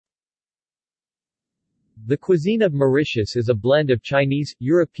The cuisine of Mauritius is a blend of Chinese,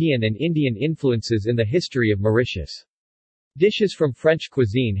 European and Indian influences in the history of Mauritius. Dishes from French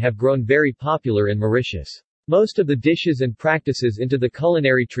cuisine have grown very popular in Mauritius. Most of the dishes and practices into the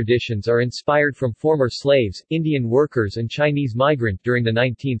culinary traditions are inspired from former slaves, Indian workers and Chinese migrant during the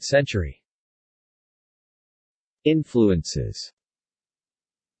 19th century. Influences.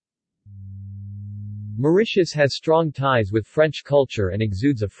 Mauritius has strong ties with French culture and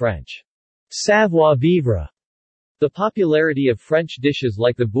exudes a French savoir-vivre. The popularity of French dishes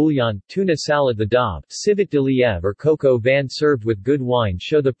like the bouillon, tuna salad, the daube, civet de lièvre or coq au vin served with good wine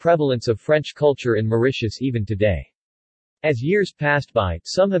show the prevalence of French culture in Mauritius even today. As years passed by,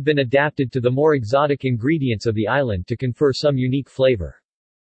 some have been adapted to the more exotic ingredients of the island to confer some unique flavor.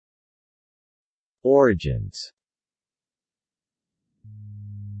 Origins.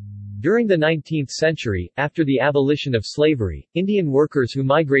 During the 19th century, after the abolition of slavery, Indian workers who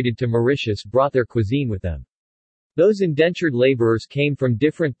migrated to Mauritius brought their cuisine with them. Those indentured laborers came from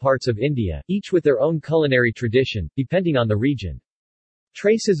different parts of India, each with their own culinary tradition, depending on the region.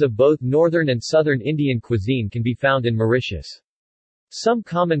 Traces of both northern and southern Indian cuisine can be found in Mauritius. Some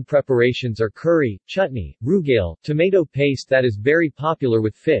common preparations are curry, chutney, rougail, tomato paste that is very popular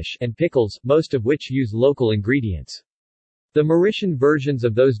with fish, and pickles, most of which use local ingredients. The Mauritian versions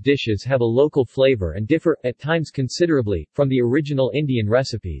of those dishes have a local flavor and differ, at times considerably, from the original Indian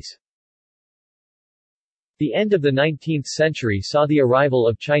recipes. The end of the 19th century saw the arrival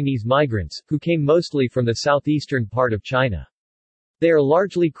of Chinese migrants, who came mostly from the southeastern part of China. They are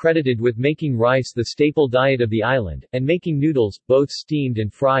largely credited with making rice the staple diet of the island, and making noodles, both steamed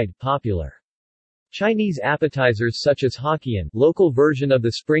and fried, popular. Chinese appetizers such as Hokkien, local version of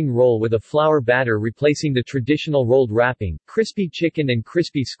the spring roll with a flour batter replacing the traditional rolled wrapping, crispy chicken and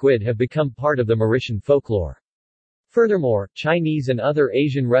crispy squid have become part of the Mauritian folklore. Furthermore, Chinese and other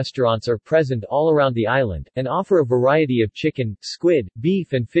Asian restaurants are present all around the island, and offer a variety of chicken, squid,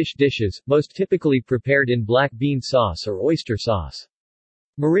 beef and fish dishes, most typically prepared in black bean sauce or oyster sauce.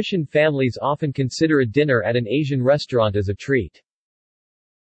 Mauritian families often consider a dinner at an Asian restaurant as a treat.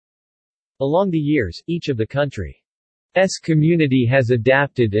 Along the years, each of the country's community has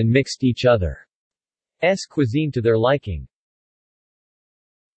adapted and mixed each other's cuisine to their liking.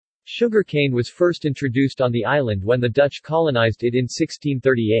 Sugarcane was first introduced on the island when the Dutch colonized it in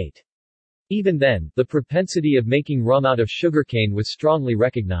 1638. Even then, the propensity of making rum out of sugarcane was strongly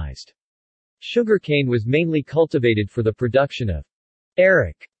recognized. Sugarcane was mainly cultivated for the production of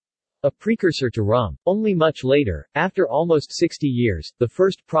arrack, a precursor to rum. Only much later, after almost 60 years, the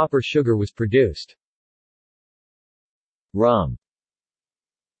first proper sugar was produced. Rum.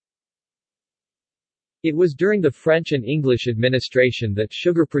 It was during the French and English administration that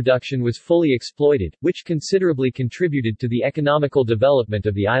sugar production was fully exploited, which considerably contributed to the economical development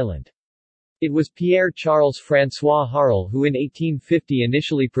of the island. It was Pierre-Charles François Harel who in 1850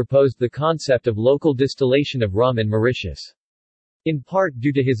 initially proposed the concept of local distillation of rum in Mauritius. In part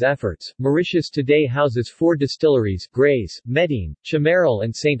due to his efforts, Mauritius today houses 4 distilleries, Grays, Medine, Chamarel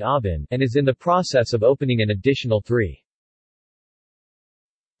and St. Aubin, and is in the process of opening an additional 3.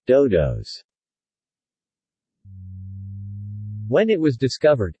 Dodos. When it was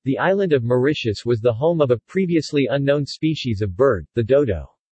discovered, the island of Mauritius was the home of a previously unknown species of bird, the dodo.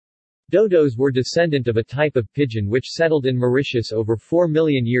 Dodos were descendant of a type of pigeon which settled in Mauritius over 4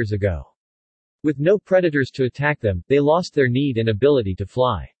 million years ago. With no predators to attack them, they lost their need and ability to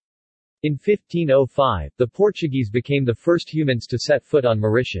fly. In 1505, the Portuguese became the first humans to set foot on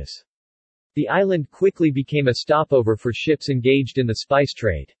Mauritius. The island quickly became a stopover for ships engaged in the spice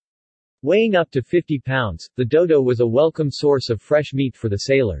trade. Weighing up to 50 pounds, the dodo was a welcome source of fresh meat for the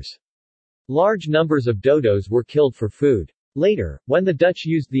sailors. Large numbers of dodos were killed for food. Later, when the Dutch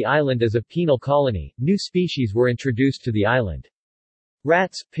used the island as a penal colony, new species were introduced to the island.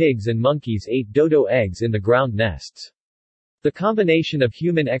 Rats, pigs and monkeys ate dodo eggs in the ground nests. The combination of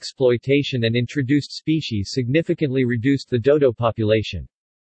human exploitation and introduced species significantly reduced the dodo population.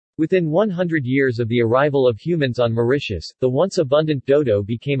 Within 100 years of the arrival of humans on Mauritius, the once abundant dodo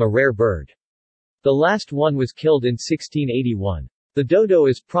became a rare bird. The last one was killed in 1681. The dodo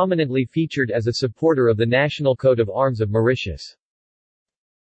is prominently featured as a supporter of the national coat of arms of Mauritius.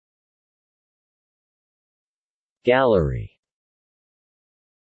 Gallery.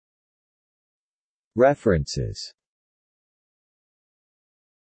 References.